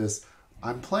myself is,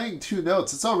 I'm playing two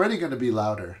notes, it's already going to be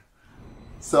louder.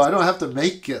 So I don't have to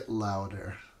make it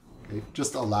louder. Okay,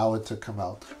 just allow it to come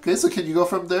out. Okay, so can you go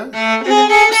from there?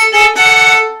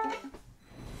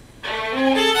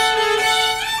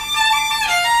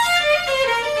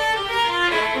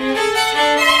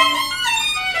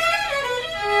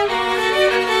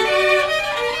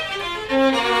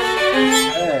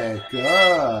 Okay,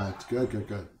 Good, good, good,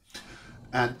 good.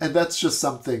 And that's just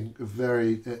something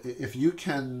very, if you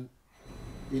can,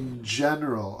 in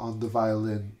general, on the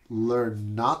violin,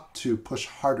 learn not to push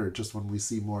harder just when we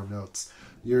see more notes,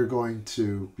 you're going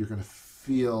to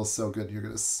feel so good. You're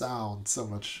going to sound so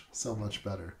much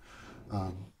better.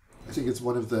 I think it's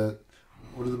one of the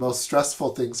most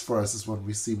stressful things for us is when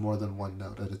we see more than one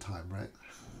note at a time, right?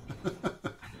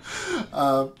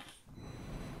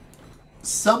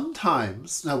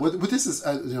 Sometimes, now with this is,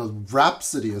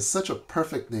 Rhapsody is such a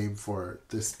perfect name for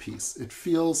this piece. It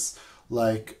feels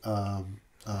like a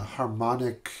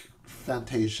harmonic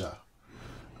fantasia.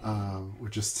 We're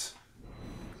just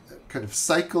kind of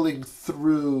cycling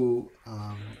through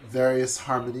various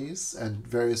harmonies and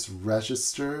various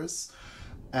registers,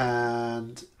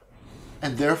 and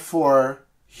therefore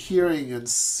hearing and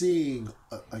seeing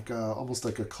almost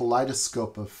like a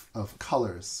kaleidoscope of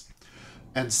colors.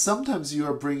 And sometimes you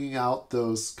are bringing out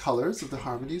those colors of the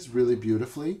harmonies really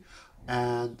beautifully,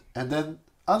 and then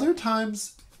other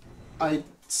times I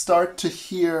start to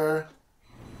hear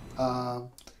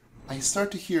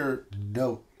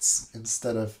notes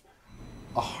instead of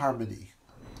a harmony.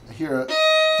 I hear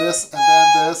this and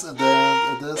then this and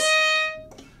then this,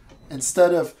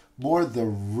 instead of more the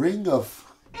ring of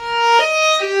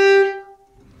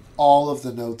all of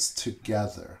the notes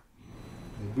together.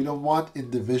 We don't want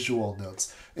individual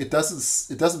notes. It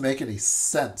doesn't make any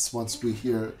sense once we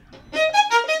hear.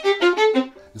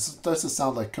 It starts to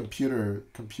sound like computer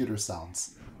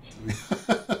sounds.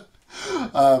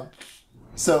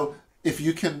 So if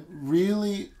you can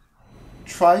really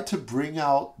try to bring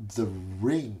out the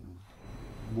ring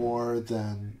more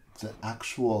than the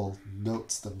actual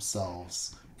notes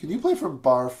themselves. Can you play from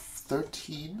bar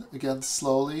 13 again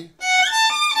slowly?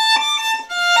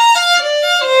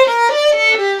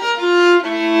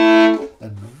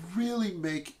 And really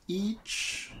make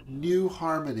each new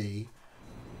harmony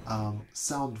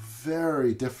sound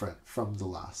very different from the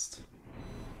last.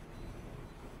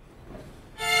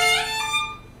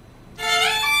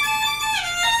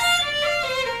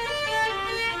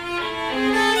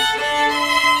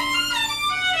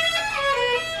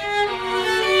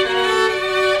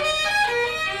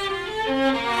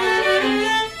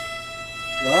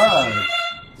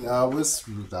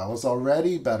 Good. That was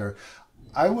already better.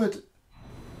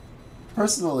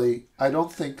 Personally, I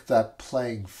don't think that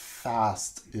playing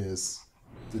fast is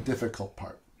the difficult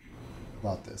part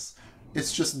about this.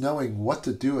 It's just knowing what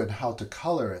to do and how to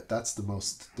color it. That's the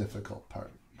most difficult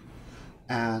part.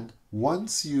 And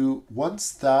once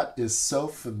that is so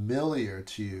familiar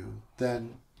to you,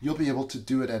 then you'll be able to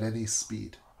do it at any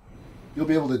speed. You'll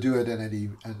be able to do it at any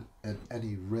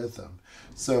rhythm.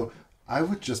 So I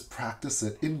would just practice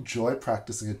it, enjoy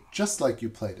practicing it just like you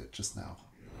played it just now.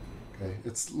 Okay,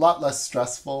 it's a lot less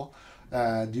stressful,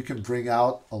 and you can bring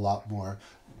out a lot more.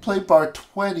 Play bar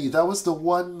 20. That was the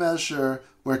one measure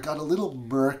where it got a little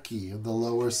murky in the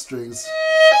lower strings.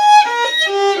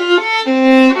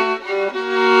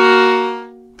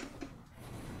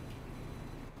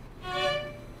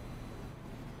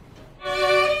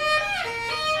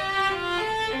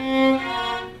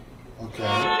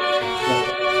 Okay.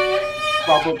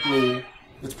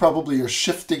 It's probably you're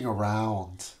shifting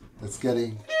around. It's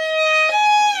getting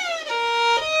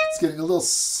a little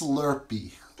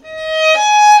slurpy.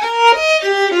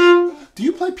 Do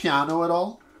you play piano at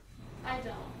all? I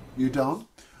don't. You don't?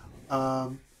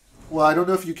 Well, I don't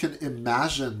know if you can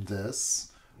imagine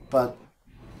this, but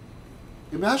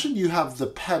imagine you have the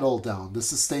pedal down, the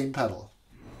sustain pedal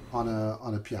on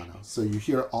a piano. So you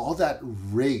hear all that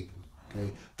ring.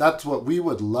 Okay, that's what we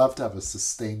would love to have, a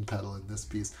sustain pedal in this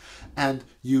piece. And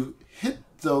you hit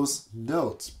those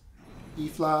notes, E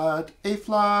flat, A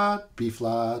flat, B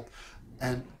flat,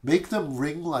 and make them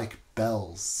ring like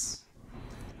bells.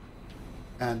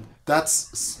 And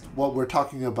that's what we're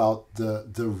talking about,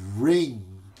 the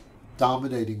ring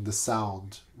dominating the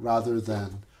sound rather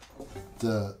than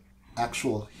the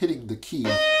actual hitting the key.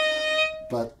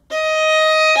 But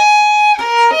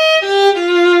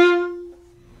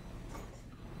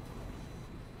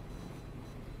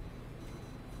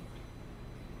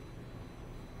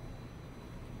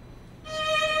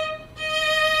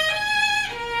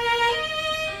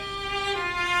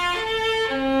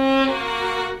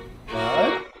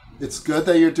it's good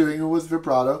that you're doing it with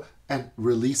vibrato, and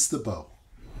release the bow.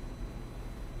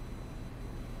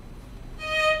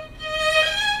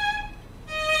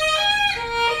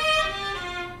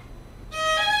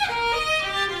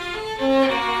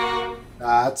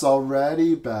 That's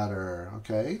already better,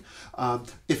 okay?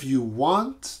 If you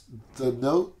want the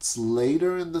notes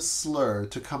later in the slur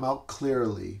to come out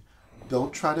clearly,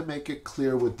 Don't try to make it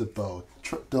clear with the bow.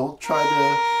 Don't try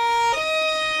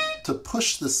to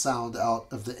push the sound out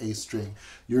of the A string.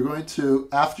 You're going to,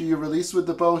 after you release with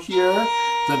the bow here,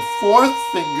 then fourth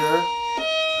finger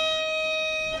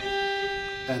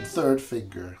and third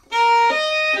finger.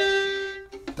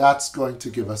 That's going to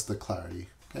give us the clarity.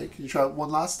 Okay, can you try it one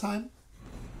last time?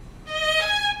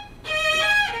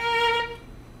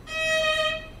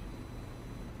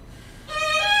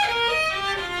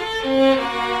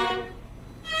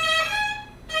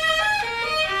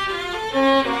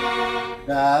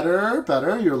 Better,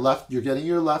 better. You're getting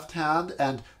your left hand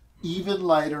and even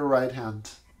lighter right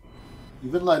hand.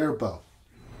 Even lighter bow.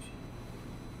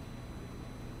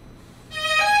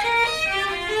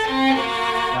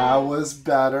 That was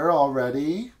better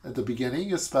already at the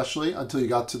beginning, especially until you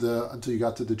got to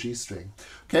the G string.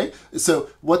 Okay, so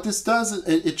what this does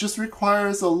is it just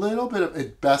requires a little bit of,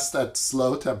 at best at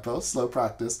slow tempo, slow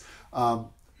practice, of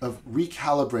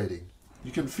recalibrating.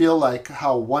 You can feel like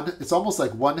how it's almost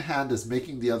like one hand is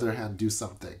making the other hand do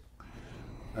something.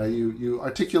 You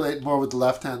articulate more with the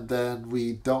left hand, then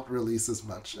we don't release as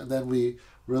much. And then we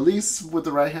release with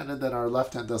the right hand, and then our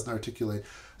left hand doesn't articulate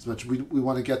as much. We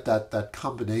want to get that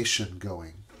combination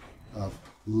going of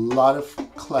a lot of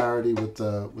clarity with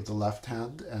the left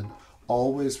hand and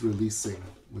always releasing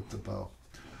with the bow.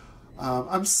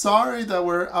 I'm sorry that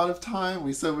we're out of time.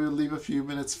 We said we would leave a few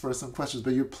minutes for some questions,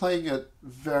 but you're playing it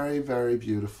very, very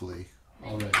beautifully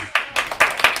already.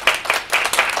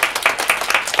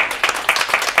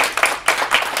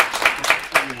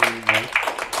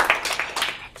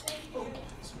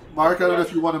 Mark, I don't know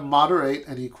if you want to moderate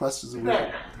any questions.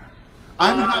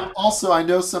 I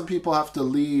know some people have to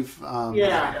leave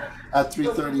at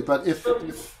 3:30, but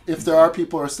if there are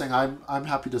people who are staying, I'm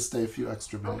happy to stay a few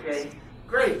extra minutes. Okay,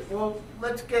 great. Well,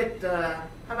 let's get, how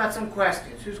about some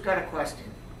questions? Who's got a question?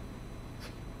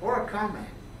 Or a comment?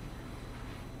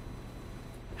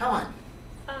 Helen.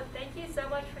 Thank you so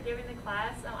much for giving the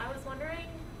class. I was wondering,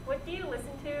 what do you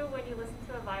listen to when you listen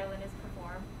to a violinist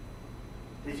perform?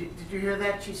 Did you hear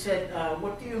that? She said,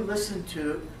 what do you listen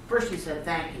to? First she said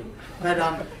thank you. But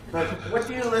what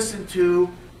do you listen to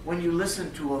when you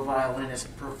listen to a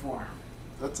violinist perform?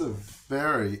 That's a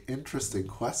very interesting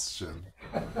question.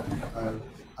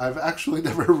 I've actually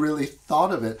never really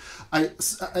thought of it.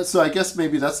 So I guess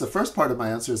maybe that's the first part of my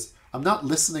answer is I'm not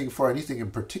listening for anything in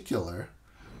particular.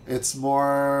 It's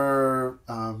more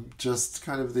just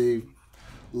kind of the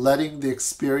letting the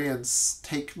experience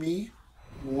take me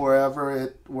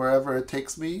wherever it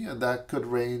takes me, and that could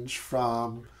range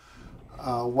from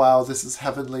wow, this is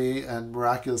heavenly and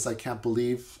miraculous, I can't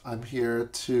believe I'm here,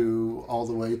 to all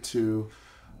the way to,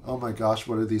 oh my gosh,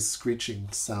 what are these screeching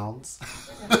sounds?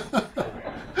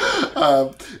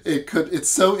 It's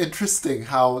so interesting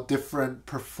how different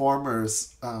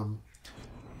performers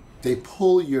they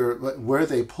pull your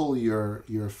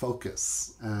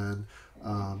focus. And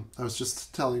I was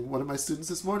just telling one of my students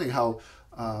this morning how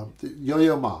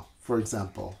Yo-Yo Ma, for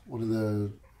example, one of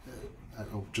the I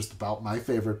don't know, just about my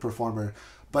favorite performer,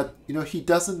 but he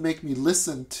doesn't make me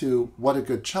listen to what a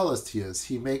good cellist he is.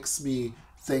 He makes me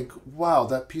think, wow,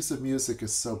 that piece of music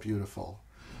is so beautiful.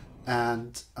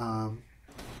 And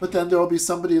but then there will be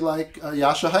somebody like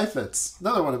Jascha Heifetz,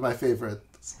 another one of my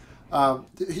favorites.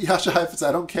 Jascha Heifetz,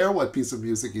 I don't care what piece of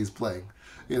music he's playing.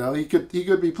 He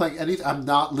could be playing anything. I'm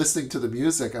not listening to the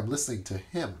music, I'm listening to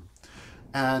him.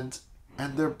 And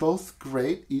they're both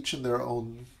great, each in their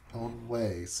own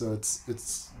way. So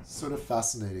it's sort of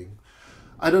fascinating.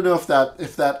 I don't know if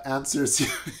that answers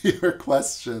your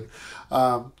question.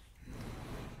 Follow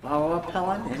up,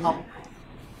 Helen?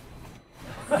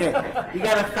 Okay, you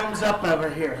got a thumbs up over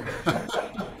here.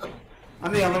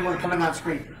 I'm the only one coming on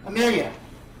screen. Amelia.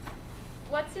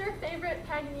 What's your favorite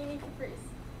Paganini caprice?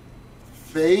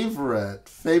 Favorite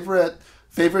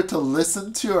to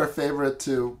listen to, or favorite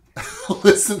to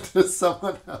listen to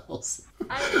someone else?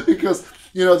 Because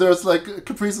there's like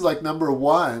caprices like number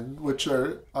 1, which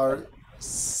are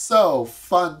so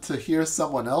fun to hear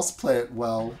someone else play it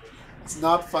well. It's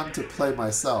not fun to play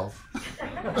myself.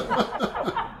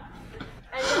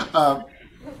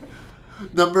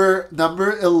 Number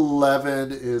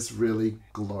 11 is really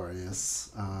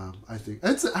glorious. I think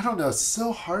I don't know. It's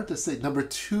so hard to say. Number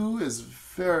 2 is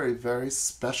very, very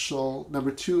special.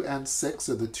 Number 2 and 6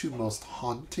 are the 2 most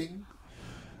haunting.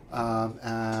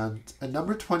 And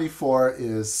number 24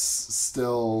 is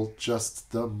still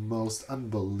just the most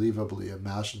unbelievably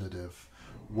imaginative.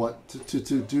 What to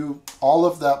do all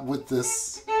of that with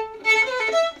this,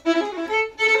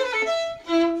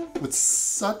 with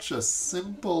such a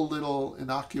simple little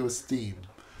innocuous theme,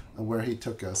 and where he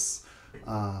took us.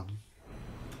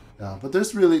 Yeah, but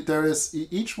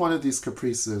each one of these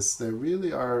caprices, they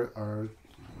really are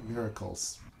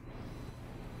miracles.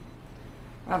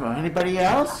 Bravo. Anybody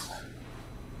else?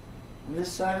 On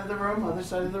this side of the room, other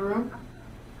side of the room?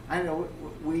 I know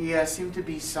we seem to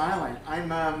be silent.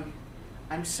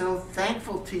 I'm so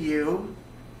thankful to you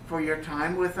for your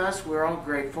time with us. We're all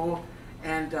grateful,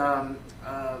 and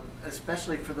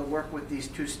especially for the work with these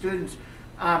two students.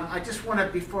 I just want to,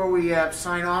 before we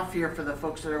sign off here for the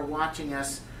folks that are watching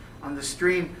us on the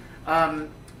stream,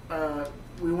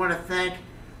 we want to thank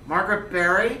Margaret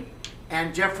Berry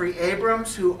and Jeffrey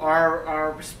Abrams, who are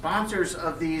our sponsors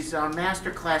of these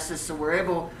master classes, so we're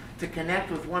able to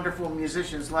connect with wonderful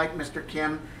musicians like Mr.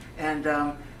 Kim, and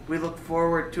we look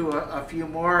forward to a few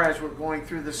more as we're going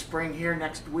through the spring here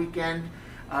next weekend.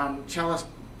 Cellist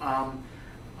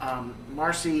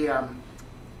Marcy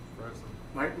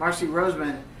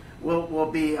Rosen will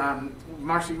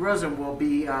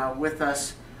be with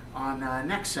us on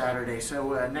next Saturday.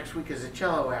 So next week is a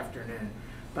cello afternoon.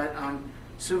 But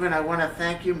Soovin, I want to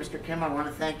thank you. Mr. Kim, I want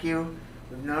to thank you.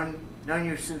 We've known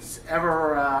you since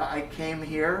ever I came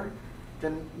here to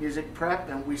Music Prep,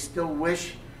 and we still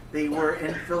wish they were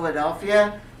in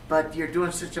Philadelphia. But you're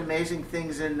doing such amazing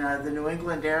things in the New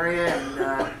England area,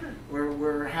 and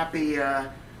we're happy.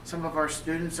 Some of our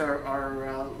students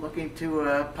are looking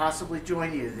to possibly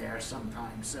join you there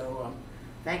sometime. So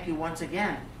thank you once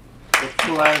again. A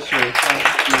pleasure.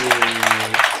 Thank you.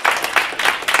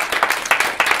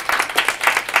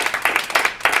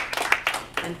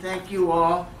 And thank you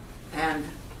all, and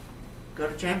go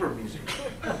to chamber music.